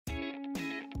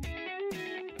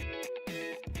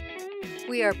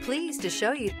We are pleased to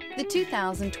show you the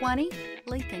 2020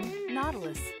 Lincoln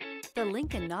Nautilus. The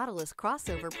Lincoln Nautilus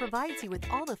crossover provides you with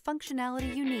all the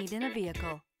functionality you need in a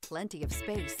vehicle. Plenty of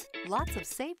space, lots of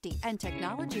safety and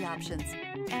technology options,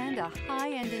 and a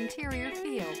high-end interior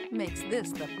feel makes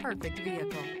this the perfect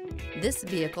vehicle. This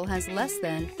vehicle has less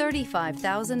than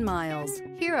 35,000 miles.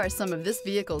 Here are some of this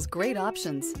vehicle's great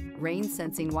options: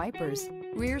 rain-sensing wipers,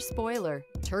 rear spoiler,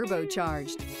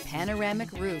 turbocharged,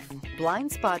 panoramic roof,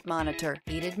 blind spot monitor,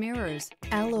 heated mirrors,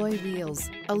 alloy wheels,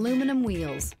 aluminum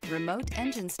wheels, remote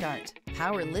engine start,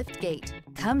 power lift gate.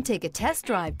 Come take a test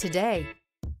drive today.